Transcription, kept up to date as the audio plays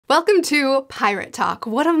Welcome to Pirate Talk,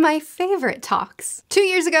 one of my favorite talks. 2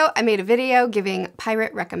 years ago, I made a video giving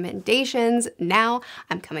pirate recommendations. Now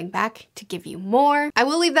I'm coming back to give you more. I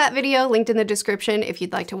will leave that video linked in the description if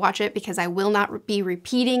you'd like to watch it, because I will not be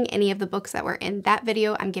repeating any of the books that were in that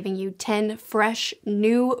video. I'm giving you 10 fresh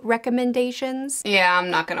new recommendations. Yeah,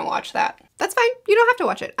 I'm not gonna watch that. That's fine, you don't have to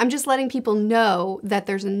watch it. I'm just letting people know that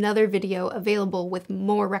there's another video available with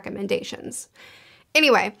more recommendations.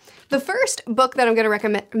 Anyway, the first book that I'm gonna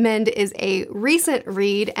recommend is a recent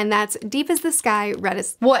read, and that's Deep as the Sky, Red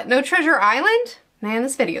as... What, no Treasure Island? Man,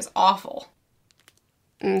 this video is awful.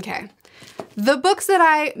 Okay. The books that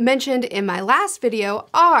I mentioned in my last video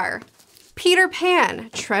are Peter Pan,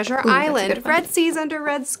 Treasure Island, Red Seas Under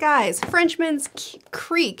Red Skies, Frenchman's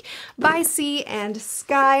Creek, By Sea and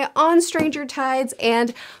Sky, On Stranger Tides,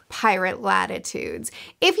 and Pirate Latitudes.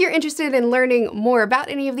 If you're interested in learning more about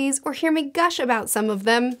any of these or hear me gush about some of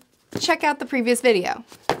them, check out the previous video.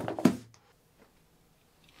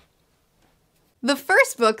 The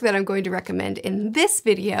first book that I'm going to recommend in this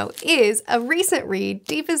video is a recent read,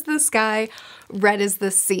 Deep as the Sky, Red as the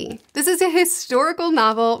Sea. This is a historical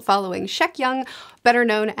novel following Shek Yeung, better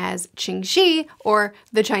known as Qing Shi, or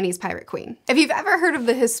the Chinese Pirate Queen. If you've ever heard of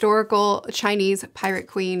the historical Chinese pirate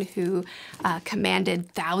queen who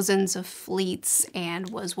commanded thousands of fleets and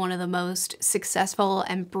was one of the most successful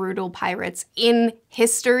and brutal pirates in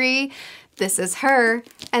history, this is her,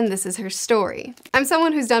 and this is her story. I'm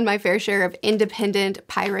someone who's done my fair share of independent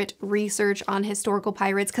pirate research on historical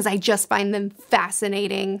pirates because I just find them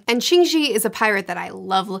fascinating. And Qing Shi is a pirate that I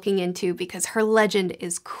love looking into because her legend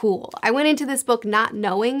is cool. I went into this book not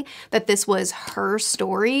knowing that this was her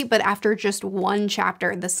story, but after just one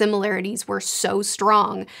chapter, the similarities were so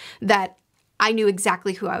strong that I knew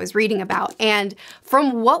exactly who I was reading about. And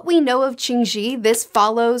from what we know of Qing Shi, this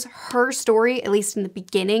follows her story, at least in the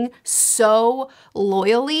beginning, so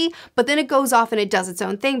loyally, but then it goes off and it does its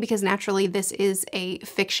own thing because naturally this is a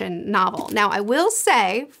fiction novel. Now, I will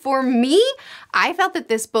say, for me, I felt that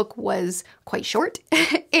this book was quite short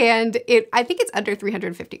and I think it's under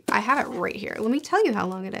 350. I have it right here. Let me tell you how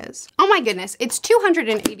long it is. Oh my goodness, it's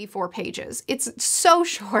 284 pages. It's so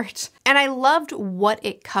short. And I loved what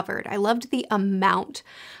it covered. I loved the amount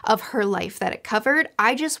of her life that it covered.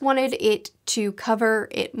 I just wanted it to cover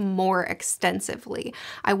it more extensively.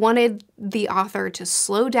 I wanted the author to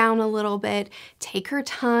slow down a little bit, take her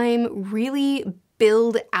time, really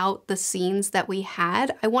build out the scenes that we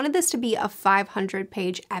had. I wanted this to be a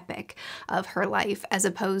 500-page epic of her life as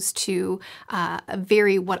opposed to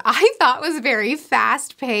what I thought was a very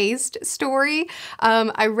fast-paced story.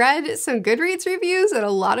 I read some Goodreads reviews and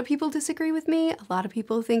a lot of people disagree with me. A lot of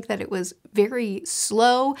people think that it was very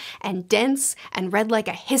slow and dense and read like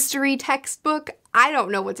a history textbook. I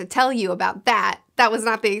don't know what to tell you about that. That was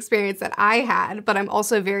not the experience that I had, but I'm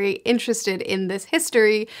also very interested in this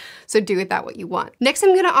history, so do with that what you want. Next,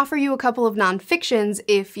 I'm gonna offer you a couple of nonfictions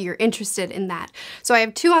if you're interested in that. So I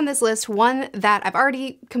have two on this list, one that I've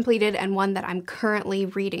already completed and one that I'm currently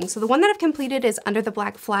reading. So the one that I've completed is Under the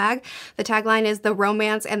Black Flag. The tagline is "The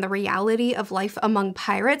Romance and the Reality of Life Among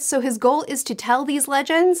Pirates." So his goal is to tell these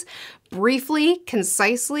legends briefly,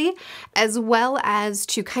 concisely, as well as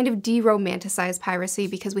to kind of de-romanticize piracy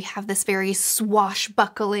because we have this very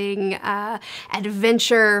swashbuckling,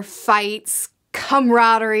 adventure, fights,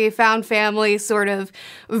 camaraderie, found family sort of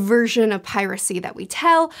version of piracy that we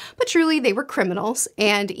tell, but truly they were criminals,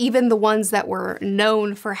 and even the ones that were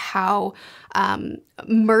known for how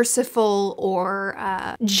merciful or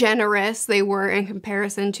generous they were in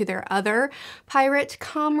comparison to their other pirate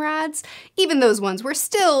comrades, even those ones were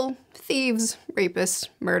still thieves, rapists,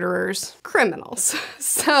 murderers, criminals.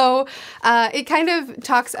 So it kind of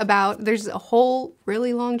talks about, there's a whole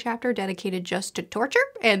really long chapter dedicated just to torture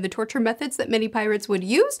and the torture methods that many pirates would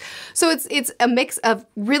use. So it's a mix of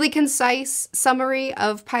really concise summary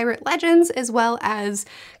of pirate legends as well as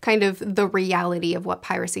kind of the reality of what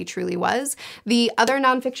piracy truly was. The other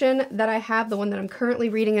nonfiction that I have, the one that I'm currently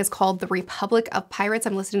reading, is called The Republic of Pirates.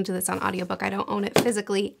 I'm listening to this on audiobook. I don't own it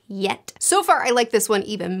physically yet. So far, I like this one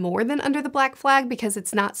even more than Under the Black Flag because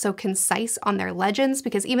it's not so concise on their legends,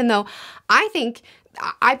 because even though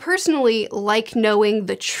I personally like knowing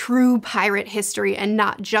the true pirate history and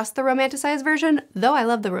not just the romanticized version, though I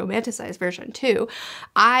love the romanticized version too.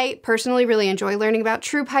 I personally really enjoy learning about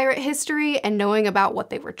true pirate history and knowing about what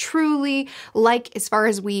they were truly like as far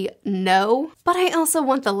as we know, but I also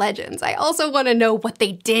want the legends. I also want to know what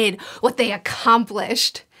they did, what they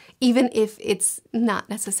accomplished, even if it's not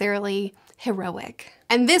necessarily heroic.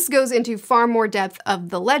 And this goes into far more depth of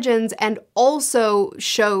the legends and also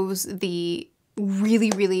shows the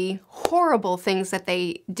really, really horrible things that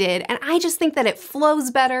they did. And I just think that it flows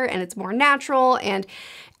better and it's more natural. And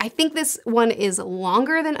I think this one is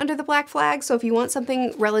longer than Under the Black Flag. So if you want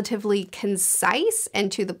something relatively concise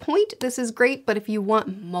and to the point, this is great. But if you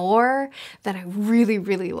want more, then I really,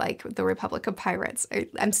 really like The Republic of Pirates.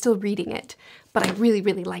 I'm still reading it, but I really,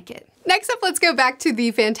 really like it. Next up, let's go back to the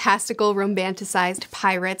fantastical romanticized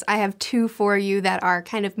pirates. I have two for you that are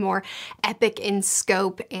kind of more epic in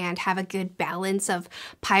scope and have a good balance of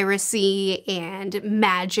piracy and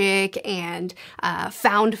magic and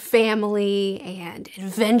found family and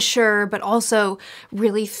adventure, but also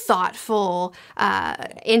really thoughtful,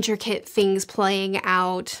 intricate things playing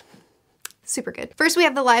out. Super good. First, we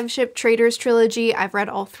have the Live Ship Traders trilogy. I've read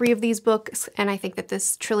all three of these books, and I think that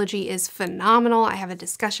this trilogy is phenomenal. I have a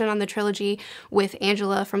discussion on the trilogy with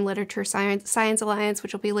Angela from Literature Science Alliance,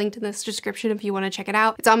 which will be linked in this description if you want to check it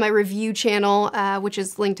out. It's on my review channel, which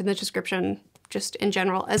is linked in the description just in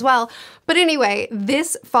general as well. But anyway,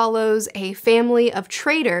 this follows a family of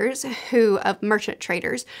traders of merchant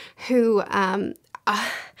traders who,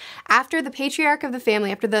 after the patriarch of the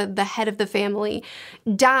family, after the head of the family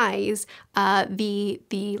dies,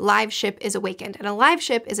 the live ship is awakened. And a live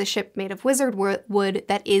ship is a ship made of wizard wood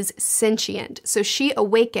that is sentient. So she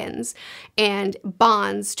awakens and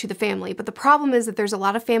bonds to the family. But the problem is that there's a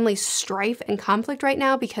lot of family strife and conflict right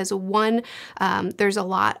now because one, there's a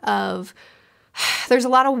lot of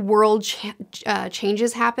world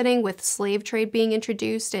changes happening with slave trade being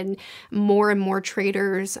introduced and more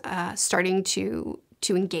traders starting to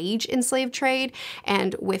engage in slave trade,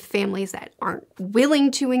 and with families that aren't willing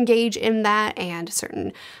to engage in that, and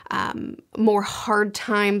certain more hard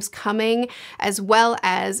times coming, as well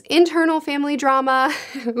as internal family drama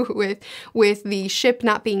with the ship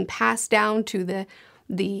not being passed down to the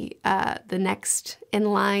next in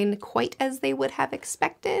line quite as they would have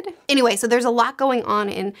expected. Anyway, so there's a lot going on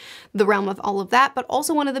in the realm of all of that, but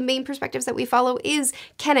also one of the main perspectives that we follow is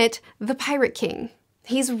Kennet, the Pirate King.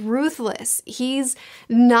 He's ruthless. He's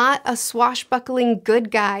not a swashbuckling good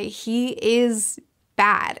guy. He is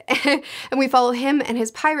bad. And we follow him and his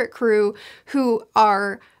pirate crew who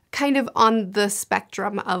are kind of on the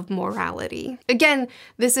spectrum of morality. Again,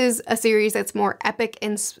 this is a series that's more epic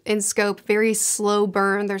in scope, very slow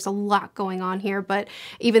burn. There's a lot going on here, but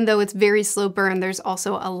even though it's very slow burn, there's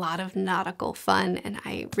also a lot of nautical fun, and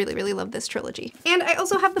I really, really love this trilogy. And I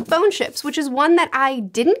also have the Bone Ships, which is one that I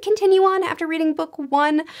didn't continue on after reading book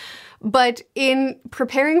one, but in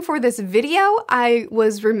preparing for this video, I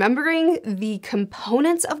was remembering the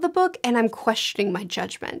components of the book and I'm questioning my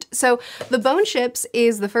judgment. So The Bone Ships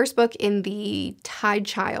is the first book in the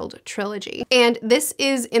Tidechild trilogy. And this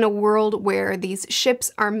is in a world where these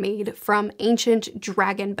ships are made from ancient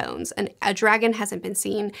dragon bones. And a dragon hasn't been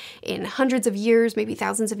seen in hundreds of years, maybe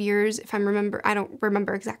thousands of years, if I don't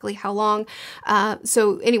remember exactly how long.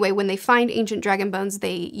 So anyway, when they find ancient dragon bones,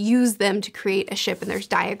 they use them to create a ship, and there's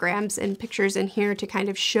diagrams and pictures in here to kind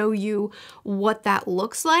of show you what that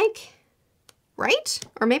looks like, right?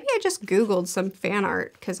 Or maybe I just Googled some fan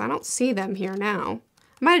art because I don't see them here now.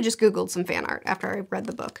 I might have just Googled some fan art after I read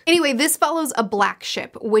the book. Anyway, this follows a black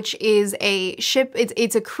ship, which is a ship,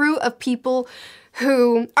 it's a crew of people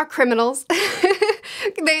who are criminals.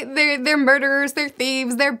 They're murderers, they're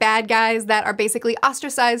thieves, they're bad guys that are basically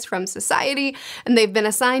ostracized from society, and they've been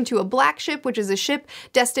assigned to a black ship, which is a ship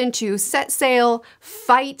destined to set sail,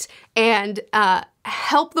 fight, and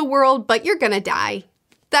help the world, but you're gonna die.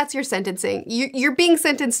 That's your sentencing. You're being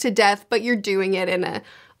sentenced to death, but you're doing it in a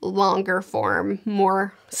longer form,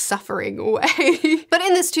 more suffering way. But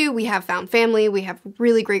in this too, we have found family, we have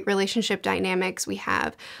really great relationship dynamics, we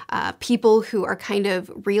have people who are kind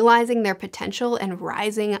of realizing their potential and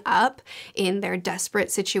rising up in their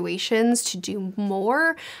desperate situations to do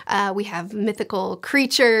more. We have mythical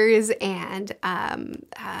creatures and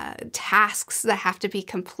tasks that have to be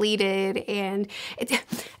completed, and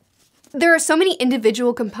there are so many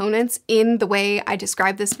individual components in the way I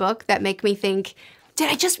describe this book that make me think, did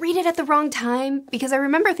I just read it at the wrong time? Because I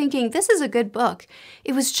remember thinking, this is a good book.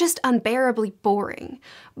 It was just unbearably boring.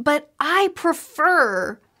 But I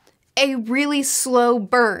prefer a really slow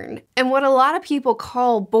burn. And what a lot of people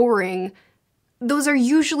call boring, those are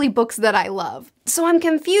usually books that I love. So I'm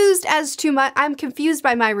confused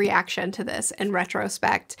by my reaction to this in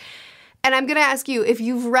retrospect. And I'm gonna ask you, if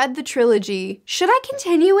you've read the trilogy, should I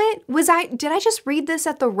continue it? Did I just read this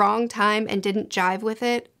at the wrong time and didn't jive with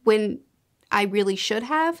it when I really should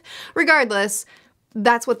have? Regardless,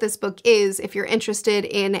 that's what this book is. If you're interested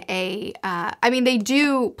in I mean, they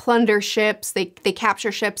do plunder ships, they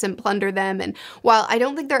capture ships and plunder them. And while I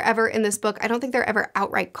don't think they're ever in this book, I don't think they're ever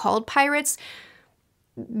outright called pirates.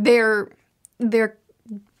 They're they're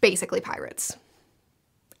basically pirates.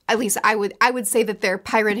 At least I would say that they're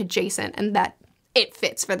pirate adjacent and that it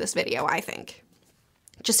fits for this video, I think.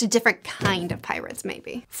 Just a different kind of pirates,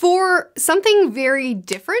 maybe. For something very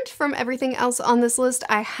different from everything else on this list,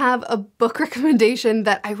 I have a book recommendation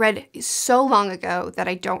that I read so long ago that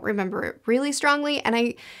I don't remember it really strongly,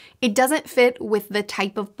 and it doesn't fit with the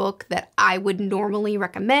type of book that I would normally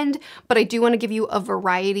recommend, but I do want to give you a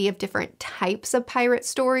variety of different types of pirate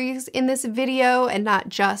stories in this video and not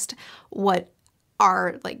just what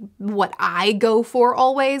I go for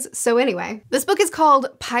always. So anyway, this book is called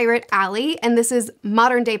Pirate Alley, and this is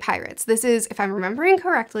modern day pirates. This is, if I'm remembering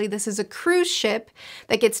correctly, this is a cruise ship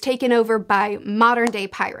that gets taken over by modern day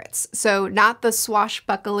pirates. So not the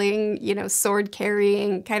swashbuckling, you know, sword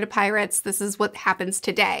carrying kind of pirates. This is what happens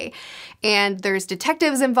today. And there's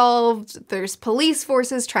detectives involved, there's police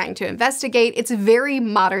forces trying to investigate. It's a very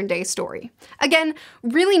modern day story. Again,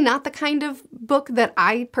 really not the kind of book that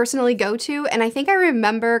I personally go to, and I think I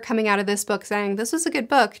remember coming out of this book saying, this was a good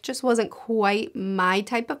book, just wasn't quite my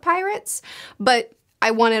type of pirates, but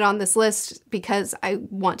I want it on this list because I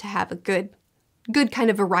want to have a good kind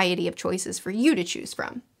of variety of choices for you to choose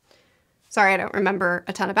from. Sorry, I don't remember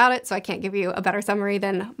a ton about it, so I can't give you a better summary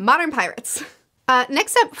than modern pirates.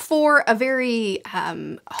 Next up, for a very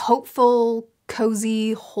hopeful,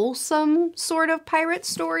 cozy, wholesome sort of pirate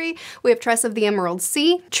story, we have Tress of the Emerald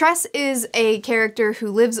Sea. Tress is a character who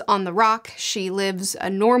lives on the rock. She lives a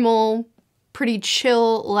normal, pretty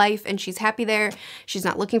chill life and she's happy there. She's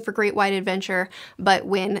not looking for great wide adventure, but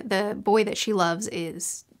when the boy that she loves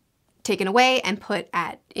is taken away and put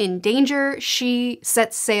in danger, she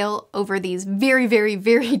sets sail over these very, very,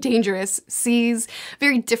 very dangerous seas,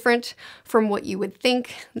 very different from what you would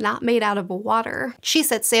think, not made out of water. She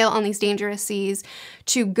sets sail on these dangerous seas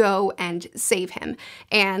to go and save him.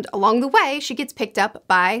 And along the way, she gets picked up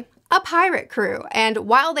by a pirate crew. And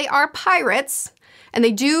while they are pirates, and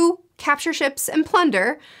they do capture ships and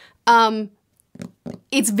plunder,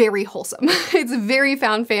 it's very wholesome. It's very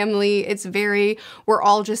found family. It's very, we're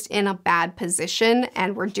all just in a bad position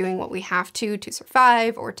and we're doing what we have to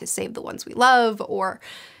survive or to save the ones we love or,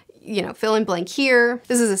 you know, fill in blank here.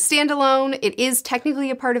 This is a standalone. It is technically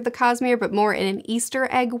a part of the Cosmere, but more in an Easter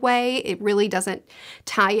egg way. It really doesn't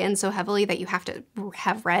tie in so heavily that you have to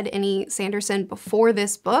have read any Sanderson before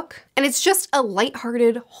this book. And it's just a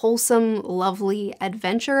lighthearted, wholesome, lovely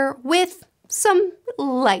adventure with some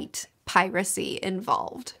light piracy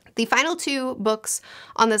involved. The final two books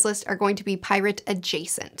on this list are going to be pirate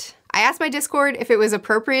adjacent. I asked my Discord if it was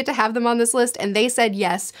appropriate to have them on this list and they said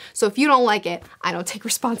yes, so if you don't like it, I don't take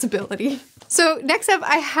responsibility. So next up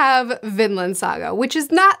I have Vinland Saga, which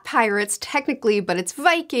is not pirates technically, but it's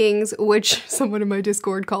Vikings, which someone in my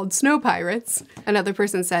Discord called snow pirates. Another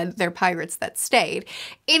person said they're pirates that stayed.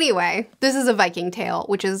 Anyway, this is a Viking tale,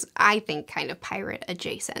 which is, I think, kind of pirate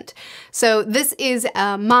adjacent. So this is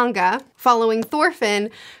a manga following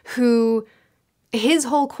Thorfinn, who his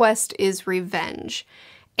whole quest is revenge.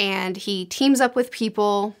 And he teams up with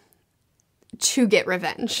people to get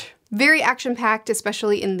revenge. Very action-packed,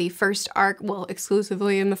 especially in the first arc, well,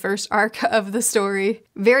 exclusively in the first arc of the story.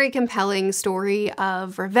 Very compelling story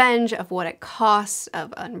of revenge, of what it costs,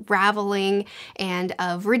 of unraveling, and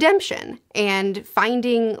of redemption, and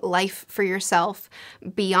finding life for yourself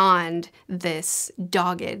beyond this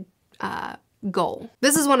dogged goal.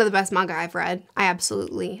 This is one of the best manga I've read. I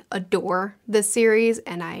absolutely adore this series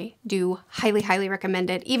and I do highly, highly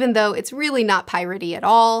recommend it, even though it's really not piratey at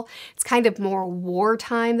all. It's kind of more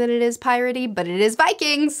wartime than it is piratey, but it is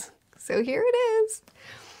Vikings. So here it is.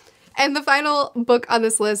 And the final book on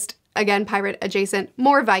this list, again, pirate adjacent,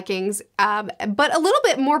 more Vikings, but a little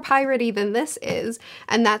bit more piratey than this is,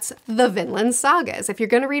 and that's the Vinland Sagas. If you're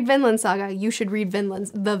gonna read Vinland Saga, you should read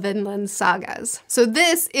the Vinland Sagas. So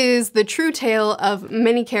this is the true tale of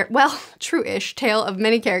many true-ish tale of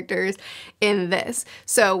many characters in this.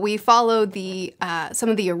 So we follow the some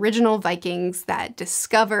of the original Vikings that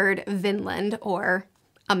discovered Vinland, or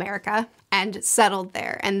America, and settled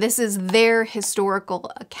there. And this is their historical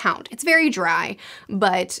account. It's very dry,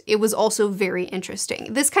 but it was also very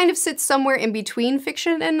interesting. This kind of sits somewhere in between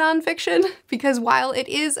fiction and nonfiction, because while it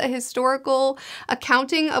is a historical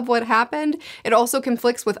accounting of what happened, it also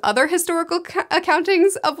conflicts with other historical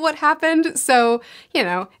accountings of what happened. So, you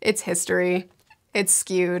know, it's history. It's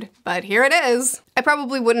skewed, but here it is. I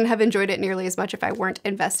probably wouldn't have enjoyed it nearly as much if I weren't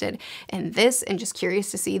invested in this and just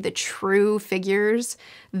curious to see the true figures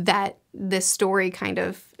that this story kind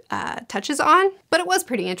of touches on, but it was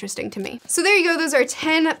pretty interesting to me. So there you go, those are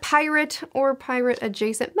 10 pirate or pirate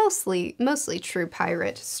adjacent, mostly true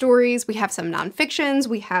pirate stories. We have some nonfictions,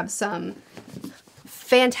 we have some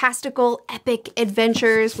fantastical, epic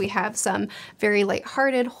adventures. We have some very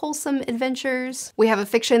lighthearted, wholesome adventures. We have a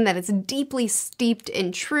fiction that is deeply steeped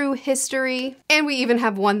in true history. And we even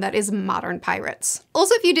have one that is modern pirates.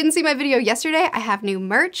 Also, if you didn't see my video yesterday, I have new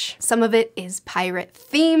merch. Some of it is pirate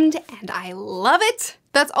themed, and I love it.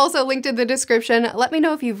 That's also linked in the description. Let me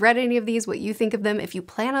know if you've read any of these, what you think of them. If you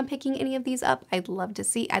plan on picking any of these up, I'd love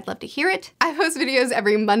to hear it. I post videos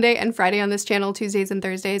every Monday and Friday on this channel, Tuesdays and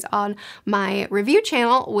Thursdays on my review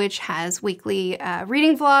channel, which has weekly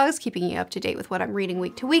reading vlogs, keeping you up to date with what I'm reading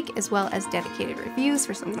week to week, as well as dedicated reviews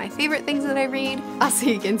for some of my favorite things that I read. I'll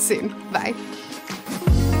see you again soon. Bye.